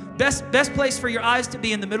be. Best place for your eyes to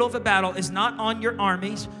be in the middle of a battle is not on your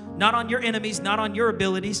armies, not on your enemies, not on your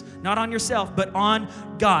abilities, not on yourself, but on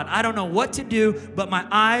God. I don't know what to do, but my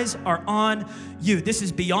eyes are on you. This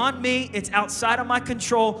is beyond me. It's outside of my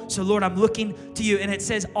control. So Lord, I'm looking to you. And it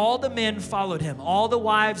says all the men followed him. All the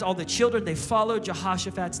wives, all the children, they followed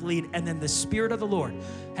Jehoshaphat's lead. And then the Spirit of the Lord.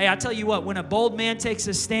 Hey, I tell you what, when a bold man takes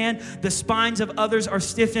a stand, the spines of others are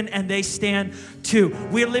stiffened and they stand too.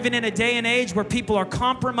 We're living in a day and age where people are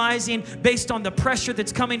compromising based on the pressure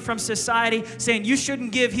that's coming from society, saying you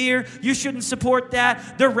shouldn't give here, you shouldn't support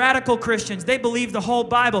that. They're radical Christians. They believe the whole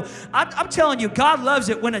Bible. I'm telling you, God loves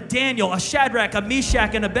it when a Daniel, a Shadrach, a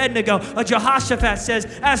Meshach, and Abednego, a Jehoshaphat says,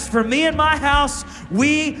 as for me and my house,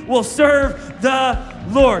 we will serve the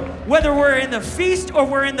Lord. Whether we're in the feast or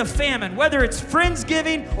we're in the famine, whether it's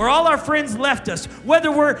Friendsgiving or all our friends left us,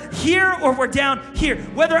 whether we're here or we're down here,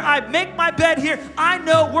 whether I make my bed here, I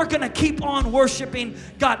know we're going to keep on worshiping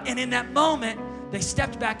God. And in that moment, they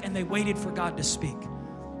stepped back and they waited for God to speak.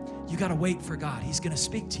 You got to wait for God. He's going to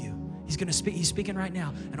speak to you. He's going to speak. He's speaking right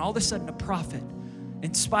now. And all of a sudden, a prophet,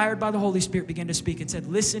 inspired by the Holy Spirit, began to speak and said,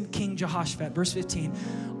 listen, King Jehoshaphat, verse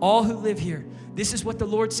 15, all who live here, this is what the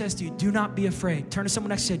Lord says to you. Do not be afraid. Turn to someone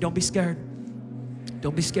next to you. Don't be scared.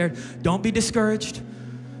 Don't be scared. Don't be discouraged.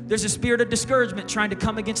 There's a spirit of discouragement trying to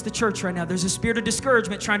come against the church right now. There's a spirit of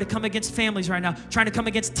discouragement trying to come against families right now, trying to come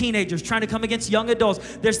against teenagers, trying to come against young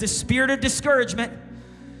adults. There's this spirit of discouragement.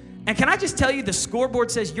 And can I just tell you, the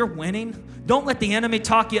scoreboard says you're winning. Don't let the enemy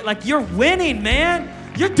talk you like you're winning, man.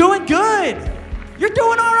 You're doing good. You're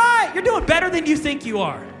doing all right. You're doing better than you think you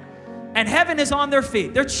are. And heaven is on their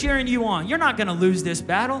feet. They're cheering you on. You're not going to lose this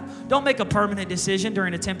battle. Don't make a permanent decision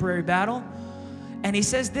during a temporary battle. And he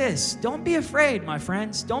says this, don't be afraid, my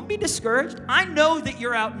friends. Don't be discouraged. I know that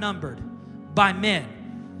you're outnumbered by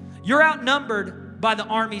men. You're outnumbered by the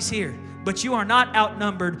armies here, but you are not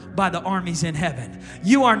outnumbered by the armies in heaven.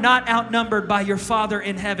 You are not outnumbered by your Father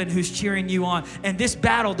in heaven who's cheering you on. And this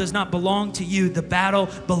battle does not belong to you. The battle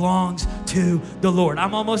belongs to the Lord.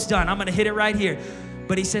 I'm almost done. I'm going to hit it right here.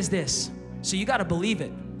 But he says this, so you got to believe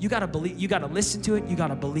it. You got to believe, you got to listen to it. You got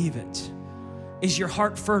to believe it. Is your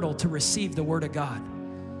heart fertile to receive the word of God?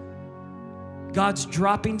 God's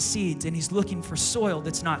dropping seeds and he's looking for soil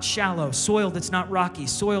that's not shallow, soil that's not rocky,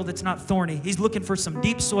 soil that's not thorny. He's looking for some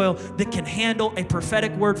deep soil that can handle a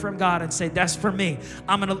prophetic word from God and say, that's for me.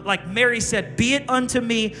 I'm going to, like Mary said, be it unto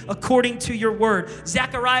me according to your word.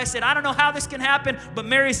 Zechariah said, I don't know how this can happen, but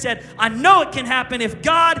Mary said, I know it can happen. If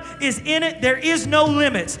God is in it, there is no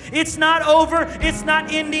limits. It's not over. It's not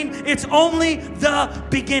ending. It's only the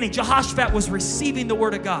beginning. Jehoshaphat was receiving the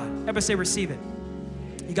word of God. Everybody say receive it.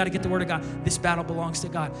 You got to get the word of God. This battle belongs to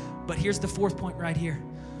God. But here's the fourth point right here.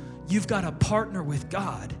 You've got to partner with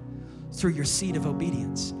God through your seed of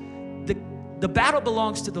obedience. The battle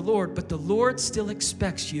belongs to the Lord, but the Lord still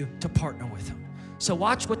expects you to partner with him. So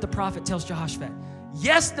watch what the prophet tells Jehoshaphat.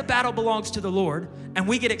 Yes, the battle belongs to the Lord, and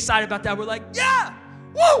we get excited about that. We're like, yeah,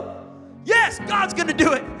 woo, yes, God's going to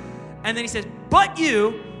do it. And then he says, but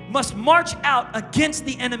you must march out against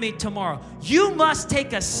the enemy tomorrow. You must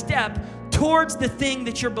take a step towards the thing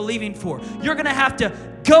that you're believing for. You're going to have to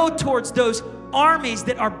go towards those armies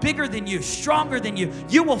that are bigger than you, stronger than you.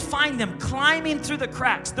 You will find them climbing through the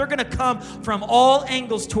cracks. They're going to come from all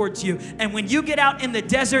angles towards you. And when you get out in the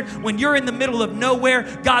desert, when you're in the middle of nowhere,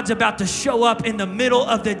 God's about to show up in the middle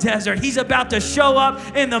of the desert. He's about to show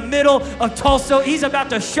up in the middle of Tulsa. He's about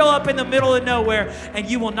to show up in the middle of nowhere. And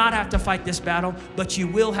you will not have to fight this battle, but you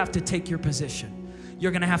will have to take your position.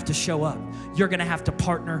 You're going to have to show up. You're going to have to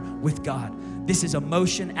partner with God. This is a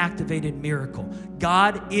motion-activated miracle.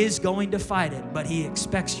 God is going to fight it, but he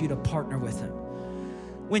expects you to partner with him.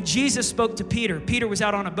 When Jesus spoke to Peter, Peter was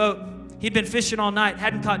out on a boat. He'd been fishing all night,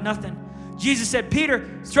 hadn't caught nothing. Jesus said, Peter,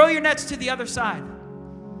 throw your nets to the other side.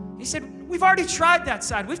 He said, we've already tried that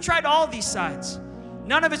side. We've tried all these sides.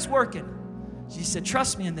 None of it's working. Jesus said,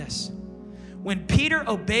 trust me in this. When Peter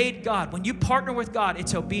obeyed God, when you partner with God,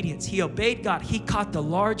 it's obedience. He obeyed God. He caught the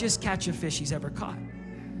largest catch of fish he's ever caught.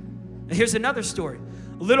 And here's another story.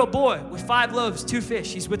 A little boy with 5 loaves, 2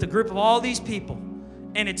 fish. He's with a group of all these people,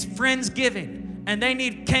 and it's Friendsgiving, and they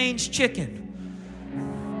need Cane's chicken.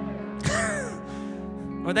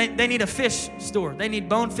 Or they need a fish store. They need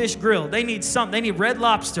Bonefish Grill. They need Red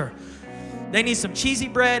Lobster. They need some cheesy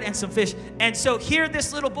bread and some fish. And so here,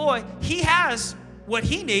 this little boy, he has what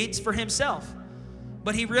he needs for himself.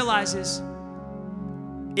 But he realizes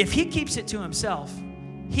if he keeps it to himself,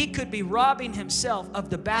 he could be robbing himself of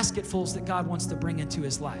the basketfuls that God wants to bring into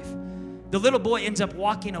his life. The little boy ends up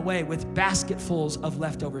walking away with basketfuls of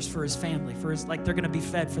leftovers for his family, like they're going to be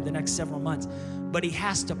fed for the next several months. But he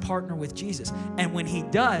has to partner with Jesus. And when he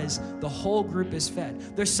does, the whole group is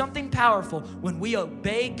fed. There's something powerful when we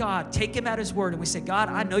obey God, take him at his word, and we say, God,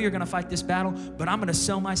 I know you're going to fight this battle, but I'm going to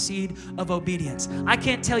sow my seed of obedience. I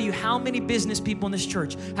can't tell you how many business people in this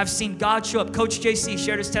church have seen God show up. Coach JC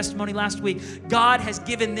shared his testimony last week. God has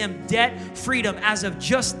given them debt freedom as of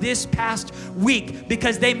just this past week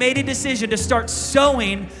because they made a decision to start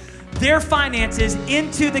sowing their finances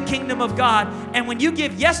into the kingdom of God. And when you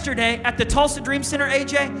give yesterday at the Tulsa Dream Center,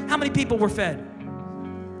 AJ, how many people were fed?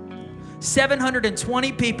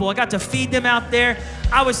 720 people. I got to feed them out there.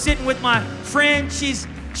 I was sitting with my friend.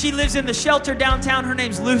 She lives in the shelter downtown. Her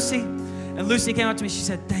name's Lucy. And Lucy came up to me. She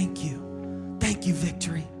said, thank you. Thank you,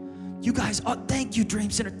 Victory. You guys, thank you,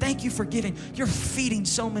 Dream Center. Thank you for giving. You're feeding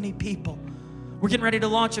so many people. We're getting ready to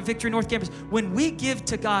launch a Victory North Campus. When we give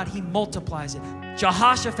to God, he multiplies it.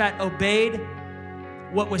 Jehoshaphat obeyed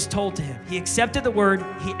what was told to him. He accepted the word.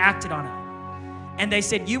 He acted on it. And they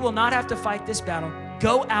said, you will not have to fight this battle.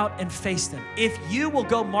 Go out and face them. If you will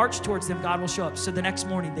go march towards them, God will show up. So the next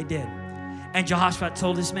morning they did. And Jehoshaphat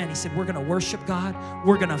told his men, he said, we're going to worship God.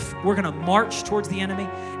 We're going to march towards the enemy.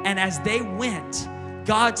 And as they went,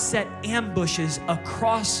 God set ambushes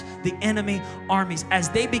across the enemy armies as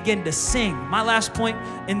they begin to sing. My last point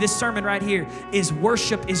in this sermon right here is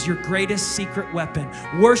worship is your greatest secret weapon.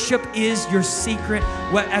 Worship is your secret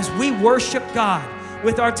weapon. As we worship God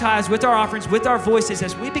with our tithes, with our offerings, with our voices,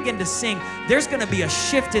 as we begin to sing, there's going to be a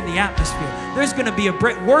shift in the atmosphere. There's going to be a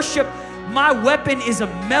break. Worship, my weapon is a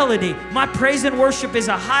melody. My praise and worship is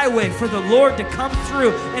a highway for the Lord to come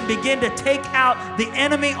through and begin to take out the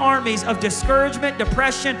enemy armies of discouragement,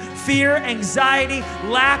 depression, fear, anxiety,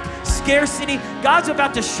 lack, scarcity. God's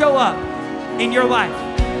about to show up in your life.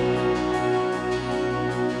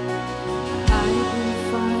 I've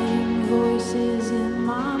been fighting voices in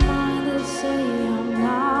my mind that say I'm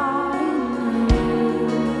not enough.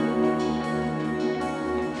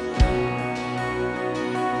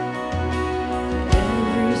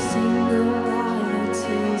 Every single lie that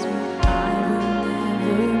tells me I will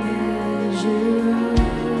never measure up.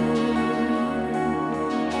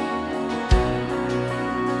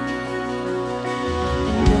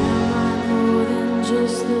 And am I more than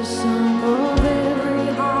just the sum of every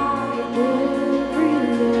high and every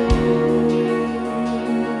low?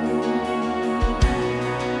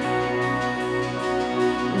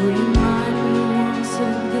 Remind me once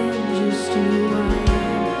again just who I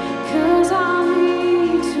am, 'cause I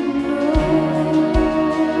need to know.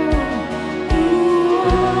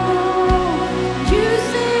 You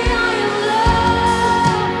say I am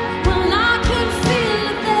loved when I can feel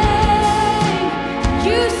a thing.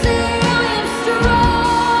 You say I am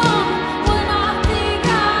strong when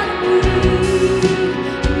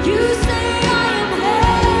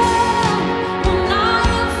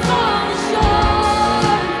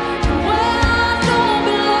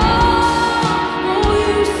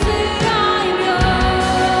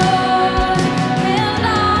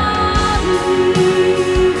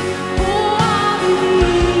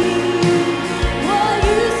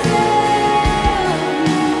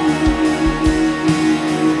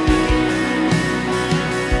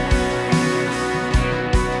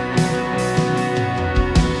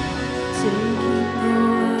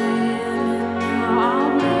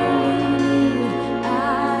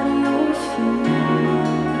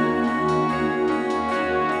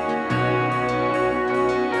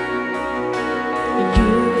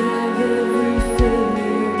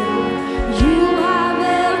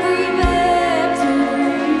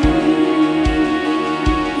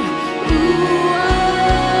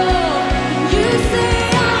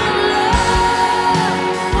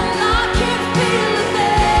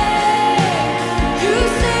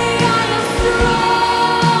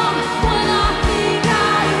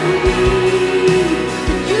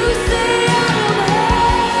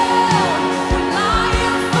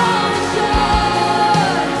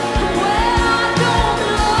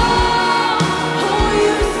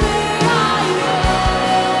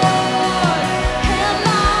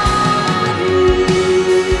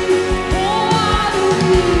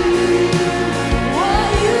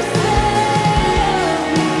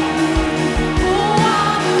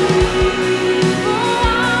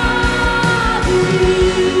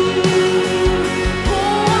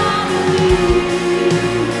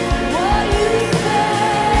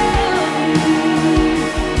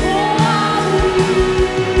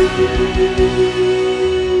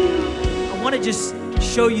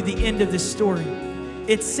you the end of this story.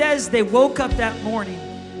 It says they woke up that morning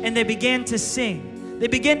and they began to sing. They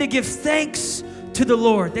began to give thanks to the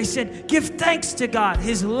Lord. They said, give thanks to God.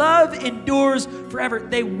 His love endures forever.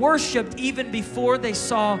 They worshiped even before they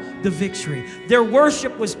saw the victory. Their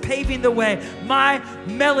worship was paving the way. My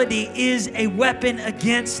melody is a weapon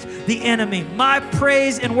against the enemy. My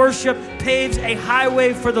praise and worship paves a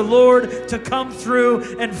highway for the Lord to come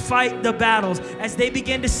through and fight the battles. As they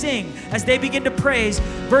begin to sing, as they begin to praise,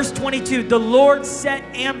 verse 22, the Lord set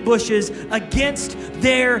ambushes against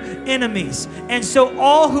their enemies. And so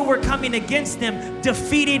all who were coming against them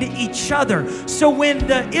defeated each other. So when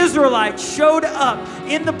the Israelites showed up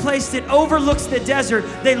in the place that overlooks the desert,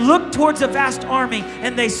 they looked towards a vast army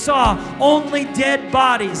and they saw only dead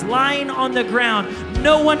bodies lying on the ground.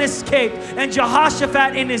 No one escaped. And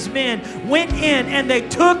Jehoshaphat and his men went in and they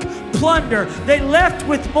took plunder. They left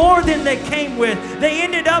with more than they came with. They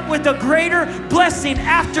ended up with a greater blessing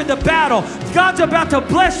after the battle. God's about to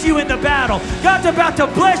bless you in the battle. God's about to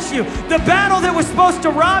bless you. The battle that was supposed to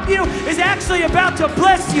rob you is actually about to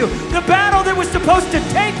bless you. The battle that was supposed to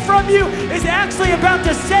take from you is actually about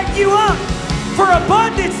to set you up for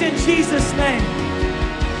abundance in Jesus' name.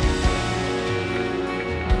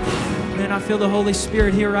 Man, I feel the Holy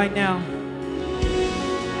Spirit here right now.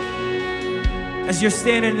 As you're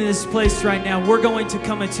standing in this place right now, we're going to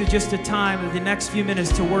come into just a time in the next few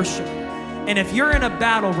minutes to worship. And if you're in a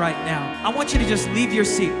battle right now, I want you to just leave your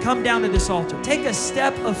seat. Come down to this altar. Take a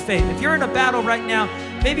step of faith. If you're in a battle right now,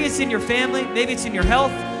 maybe it's in your family, maybe it's in your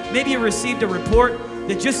health, maybe you received a report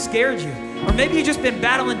that just scared you, or maybe you've just been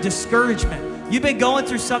battling discouragement. You've been going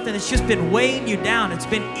through something that's just been weighing you down. It's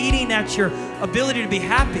been eating at your ability to be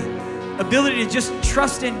happy, ability to just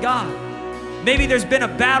trust in God. Maybe there's been a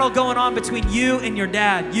battle going on between you and your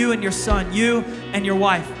dad, you and your son, you and your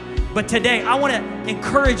wife. But today, I want to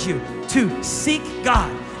encourage you to seek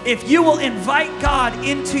God. If you will invite God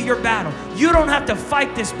into your battle, you don't have to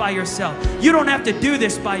fight this by yourself. You don't have to do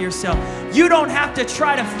this by yourself. You don't have to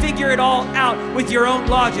try to figure it all out with your own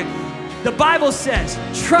logic. The Bible says,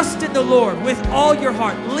 trust in the Lord with all your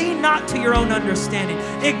heart. Lean not to your own understanding.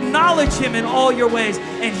 Acknowledge Him in all your ways,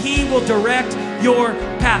 and He will direct your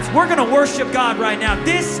paths. We're going to worship God right now.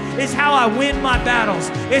 This is how I win my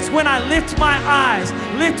battles. It's when I lift my eyes,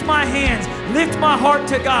 lift my hands, lift my heart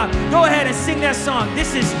to God. Go ahead and sing that song.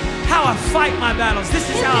 This is how I fight my battles. This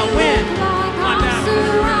is how I win my battles.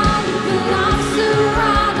 I'm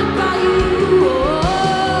surrounded by you.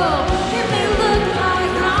 It may look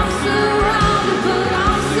like I'm surrounded, but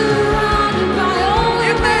I'm surrounded by you.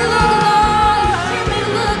 It may look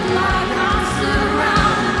like I'm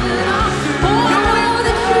surrounded, but I'm all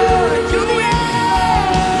that you are.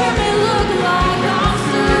 It may look like I'm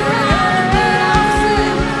surrounded, but I'm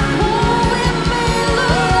still. Oh, it may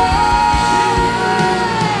look.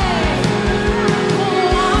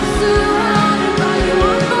 Oh, I'm surrounded by you.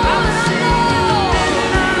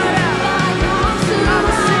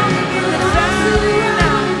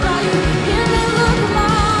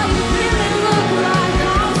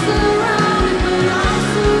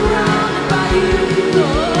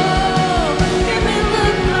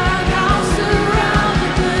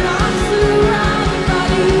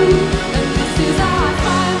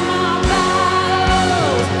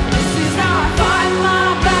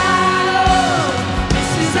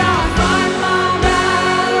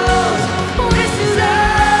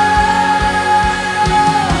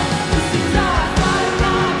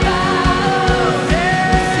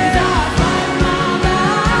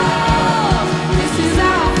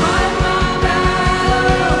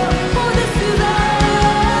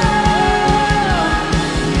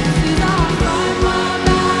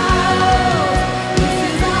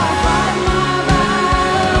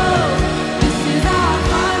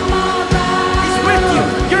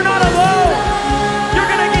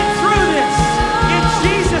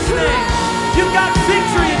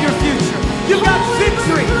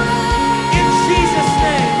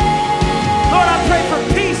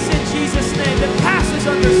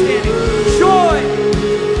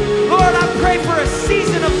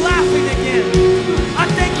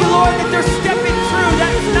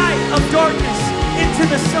 To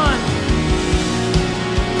the sun.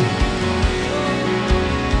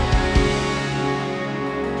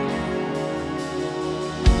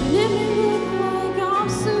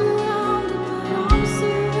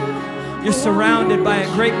 You're surrounded by a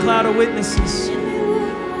great cloud of witnesses.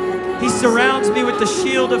 He surrounds me with the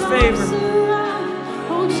shield of favor.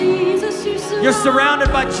 You're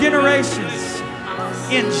surrounded by generations.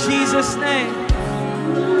 In Jesus' name.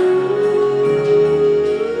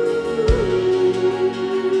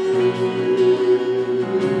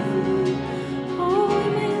 Oh,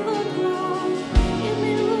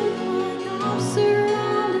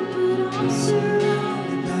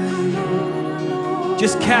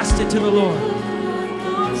 Just cast it to the Lord.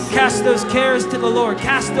 Cast those cares to the Lord.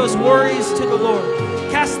 Cast those worries to the Lord.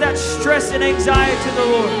 Cast that stress and anxiety to the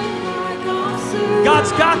Lord.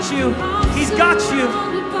 God's got you. He's got you.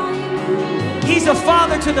 He's a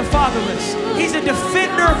father to the fatherless. He's a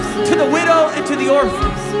defender to the widow and to the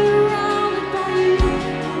orphan.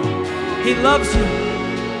 He loves you.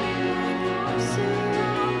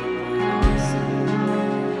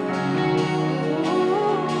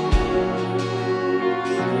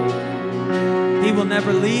 He will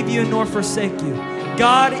never leave you nor forsake you.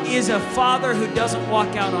 God is a father who doesn't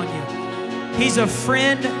walk out on you. He's a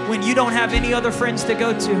friend when you don't have any other friends to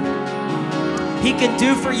go to. He can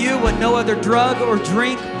do for you what no other drug or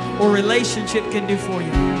drink or relationship can do for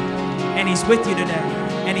you. And He's with you today.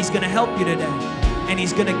 And He's going to help you today. And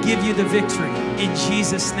He's going to give you the victory in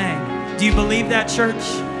Jesus' name. Do you believe that, church?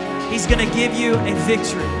 He's going to give you a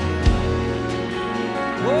victory.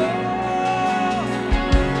 Whoa.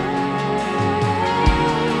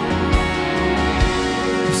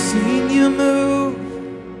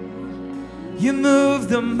 You move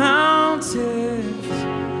the mountains,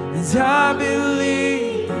 and I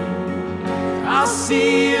believe I'll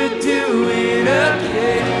see you do it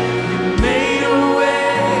again. You made a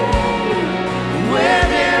way where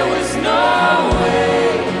there was no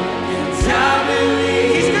way, and I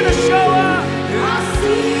believe He's gonna show up. I'll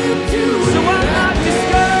see you do it. So I'm not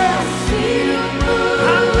discouraged. I'll see you move.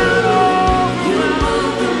 I'm not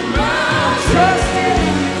overwhelmed. I'm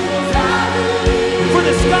trusting for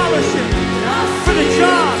the scholarship, for the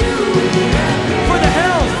job, for the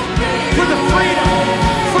health, for the freedom,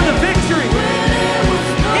 for the victory.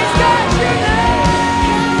 He's got you now.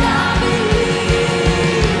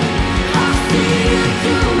 I'll see you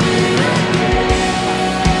do it again.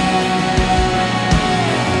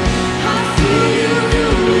 I'll see you do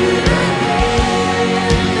it again.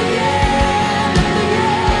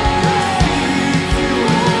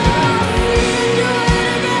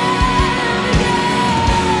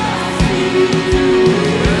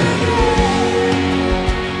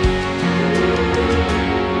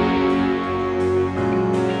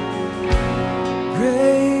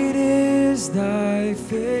 Great is thy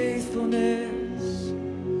faithfulness.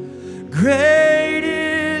 Great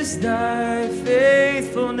is thy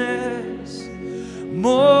faithfulness.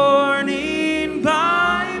 Morning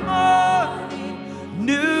by morning,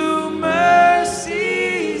 new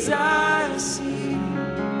mercies I see.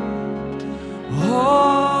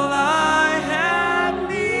 All I have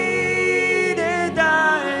needed,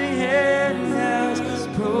 thy hand has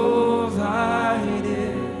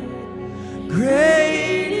provided.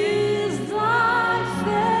 Great is thy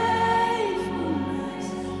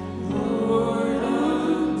faithfulness, Lord,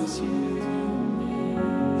 unto me.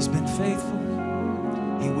 He's been faithful.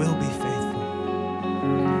 He will be faithful.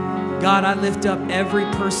 God, I lift up every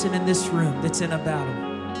person in this room that's in a battle.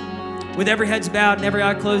 With every head's bowed and every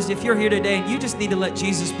eye closed, if you're here today and you just need to let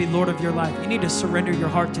Jesus be Lord of your life, you need to surrender your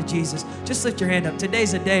heart to Jesus, just lift your hand up.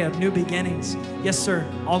 Today's a day of new beginnings. Yes, sir.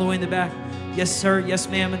 All the way in the back. Yes, sir. Yes,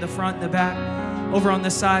 ma'am. In the front, in the back. Over on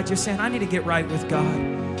the side, you're saying, I need to get right with God.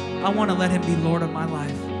 I want to let Him be Lord of my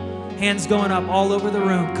life. Hands going up all over the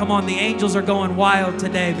room. Come on, the angels are going wild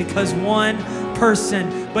today because one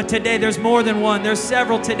person, but today there's more than one. There's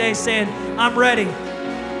several today saying, I'm ready.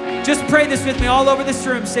 Just pray this with me all over this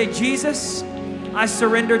room. Say, Jesus, I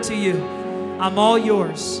surrender to you. I'm all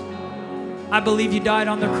yours. I believe you died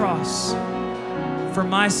on the cross for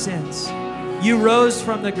my sins. You rose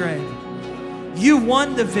from the grave. You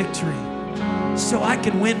won the victory so I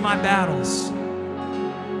can win my battles.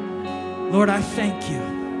 Lord, I thank you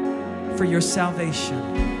for your salvation.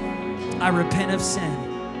 I repent of sin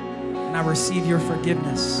and I receive your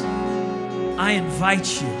forgiveness. I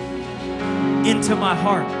invite you into my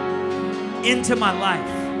heart, into my life.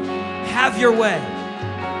 Have your way.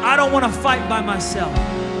 I don't want to fight by myself.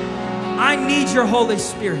 I need your Holy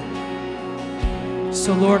Spirit.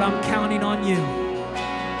 So Lord, I'm counting on you.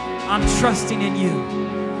 I'm trusting in you.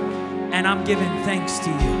 And I'm giving thanks to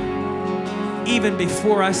you even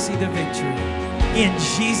before I see the victory. In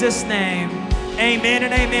Jesus' name, amen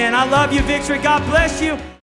and amen. I love you, Victory. God bless you.